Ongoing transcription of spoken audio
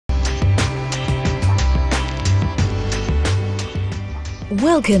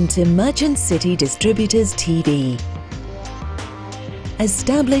Welcome to Merchant City Distributors TV.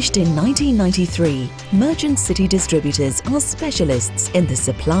 Established in 1993, Merchant City Distributors are specialists in the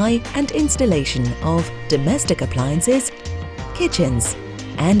supply and installation of domestic appliances, kitchens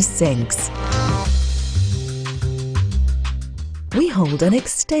and sinks. We hold an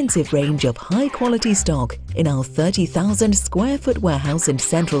extensive range of high-quality stock in our 30,000 square foot warehouse in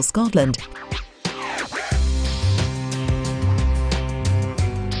central Scotland.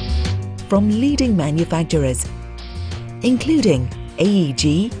 From leading manufacturers, including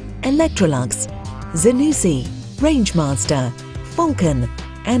AEG, Electrolux, Zanussi, Rangemaster, Falcon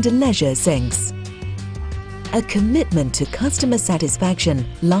and Leisure Sinks. A commitment to customer satisfaction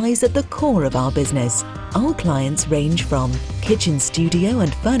lies at the core of our business. Our clients range from kitchen studio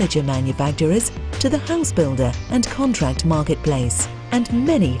and furniture manufacturers to the house builder and contract marketplace, and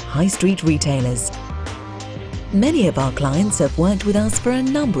many high street retailers. Many of our clients have worked with us for a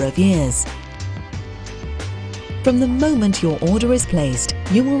number of years. From the moment your order is placed,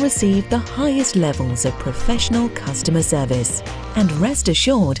 you will receive the highest levels of professional customer service. And rest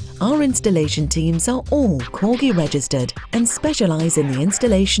assured, our installation teams are all Corgi registered and specialise in the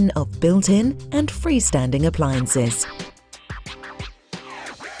installation of built-in and freestanding appliances.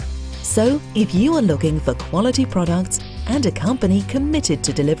 So, if you are looking for quality products and a company committed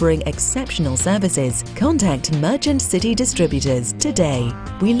to delivering exceptional services, contact Merchant City Distributors today.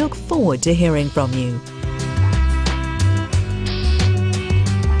 We look forward to hearing from you.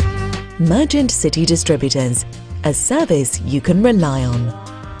 Merchant City Distributors, a service you can rely on.